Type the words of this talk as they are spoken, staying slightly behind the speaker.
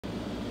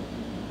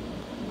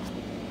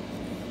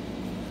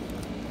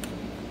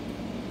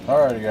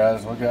Alrighty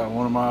guys, we got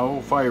one of my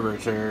old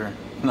favorites here.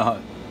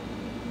 Not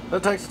the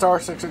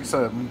Transistors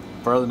 667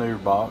 for the new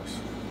box.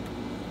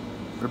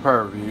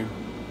 Repair review.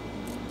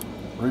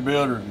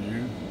 Rebuild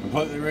review.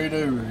 Completely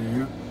redo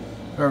review.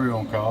 Whatever you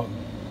want to call it.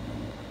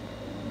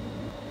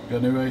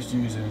 Got new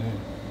HGs in it.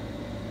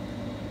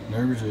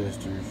 New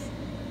resistors.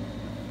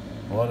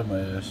 What a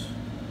mess.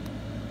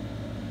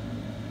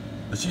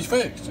 But she's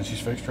fixed, and she's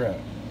fixed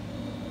right.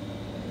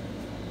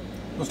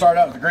 We'll start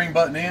out with the green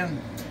button in.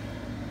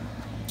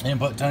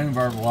 Input tune,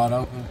 verbal wide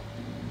open.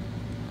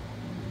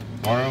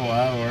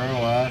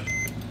 Worldwide.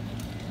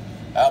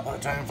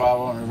 Output tune,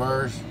 5-volt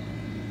reverse.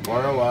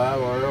 Worldwide.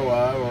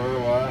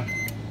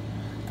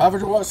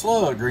 500 watt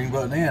slug, green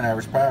button in,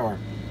 average power.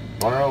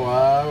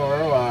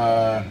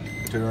 Worldwide.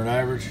 200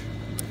 average.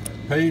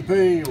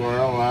 PP,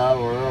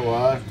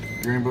 worldwide.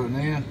 Green button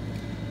in.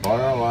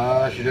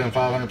 Worldwide, she's doing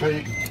 500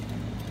 peak.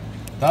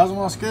 1000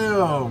 watt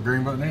scale,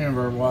 green button in,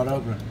 verbal wide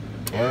open.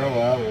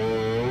 Worldwide.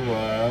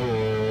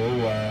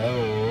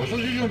 So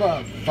she's doing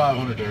about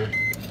 500 there.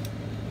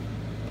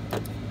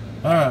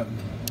 Alright,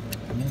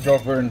 you go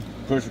up there and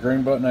push the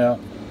green button out.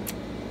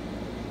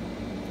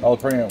 All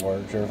the preamp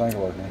works, everything's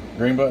working.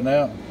 Green button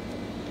out.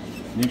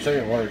 You can see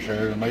it works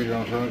there. The meter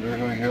on front,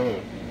 everything held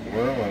up.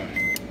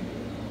 Worldwide.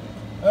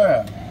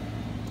 Alright,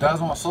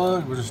 1000 watt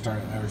slug, we'll just start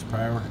at average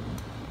power.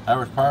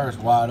 Average power is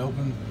wide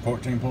open,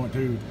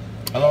 14.2.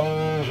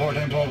 Hello,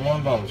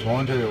 14.1 volts,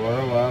 1, 2,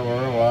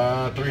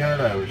 worldwide,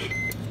 300 average.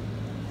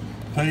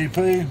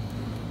 PP,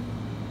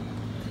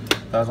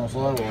 1000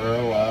 slug,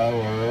 worldwide,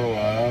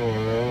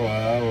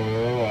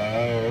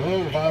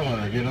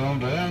 500, get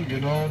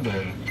on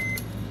down.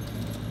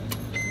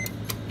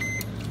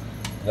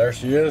 There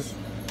she is.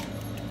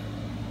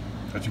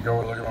 Let you go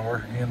and look at my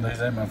work again.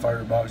 These ain't my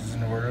favorite boxes in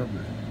the world,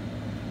 but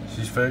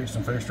she's fixed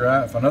and fixed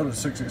right. If I know it's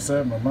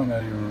 667, I might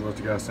not even let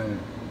the guy send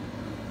it.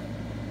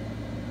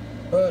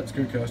 But it's a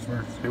good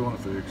customer. He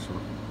want to fix. So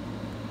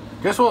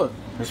guess what?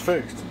 It's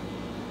fixed.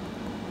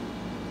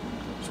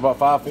 It's about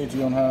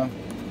 550 on high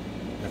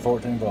and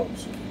 14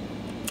 volts.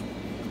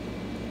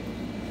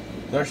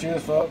 There she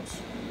is,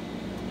 folks.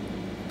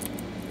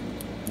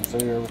 You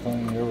see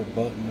everything, every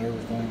button,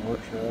 everything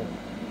works right.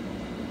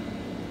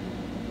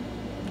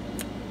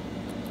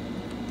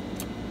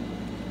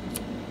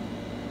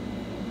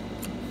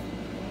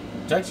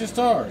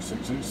 Transistors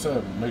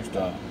 667 mixed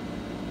up.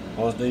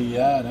 Was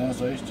DEI, now it's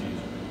HG.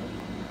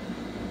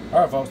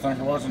 Alright folks, thanks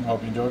for watching.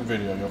 Hope you enjoyed the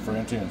video. Your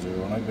friend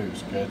 10-018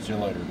 Boost. Catch you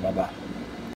later. Bye bye.